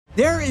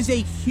There is a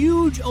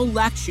huge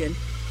election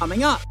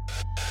coming up.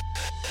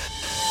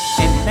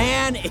 And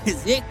man,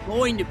 is it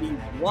going to be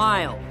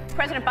wild.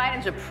 President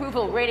Biden's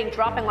approval rating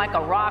dropping like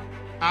a rock.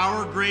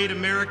 Our great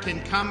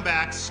American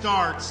comeback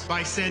starts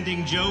by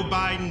sending Joe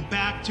Biden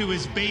back to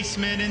his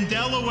basement in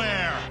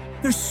Delaware.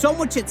 There's so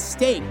much at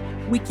stake.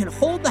 We can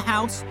hold the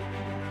House,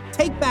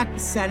 take back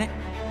the Senate,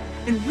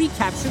 and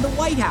recapture the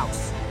White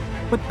House.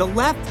 But the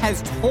left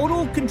has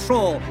total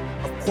control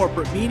of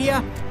corporate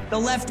media. The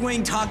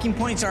left-wing talking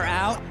points are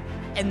out,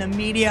 and the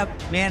media,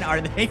 man,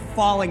 are they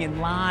falling in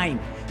line.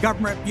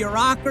 Government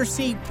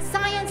bureaucracy.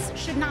 Science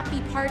should not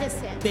be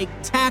partisan. Big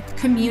tech.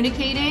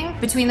 Communicating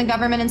between the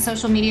government and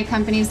social media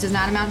companies does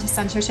not amount to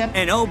censorship.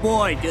 And oh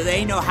boy, do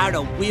they know how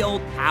to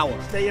wield power.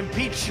 They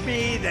impeach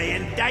me, they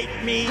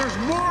indict me. There's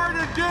more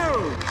to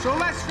do, so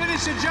let's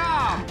finish the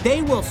job.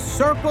 They will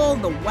circle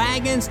the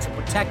wagons to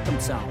protect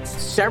themselves.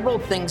 Several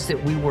things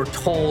that we were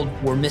told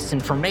were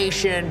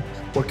misinformation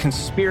or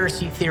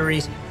conspiracy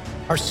theories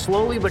are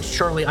slowly but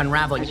surely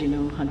unraveling. As you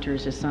know, Hunter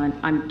is his son.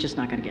 I'm just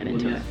not going to get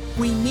into it.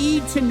 We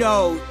need to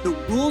know the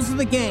rules of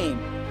the game,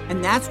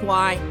 and that's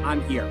why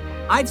I'm here.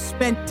 I've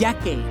spent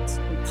decades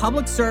in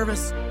public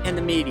service and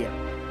the media.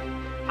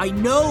 I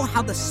know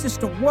how the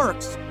system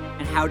works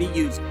and how to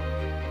use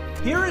it.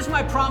 Here is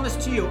my promise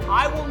to you.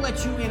 I will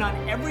let you in on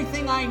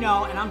everything I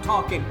know, and I'm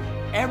talking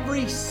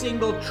every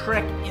single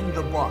trick in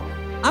the book.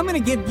 I'm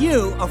going to give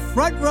you a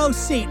front row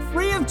seat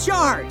free of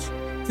charge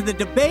to the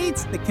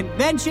debates, the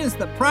conventions,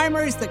 the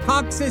primaries, the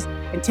caucuses,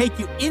 and take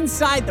you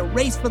inside the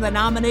race for the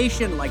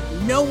nomination like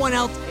no one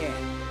else can.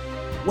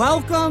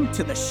 Welcome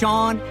to the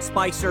Sean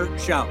Spicer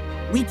Show.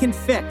 We can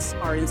fix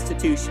our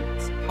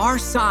institutions. Our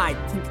side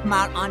can come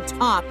out on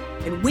top,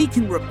 and we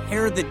can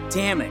repair the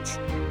damage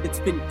that's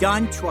been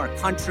done to our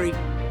country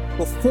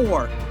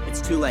before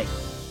it's too late.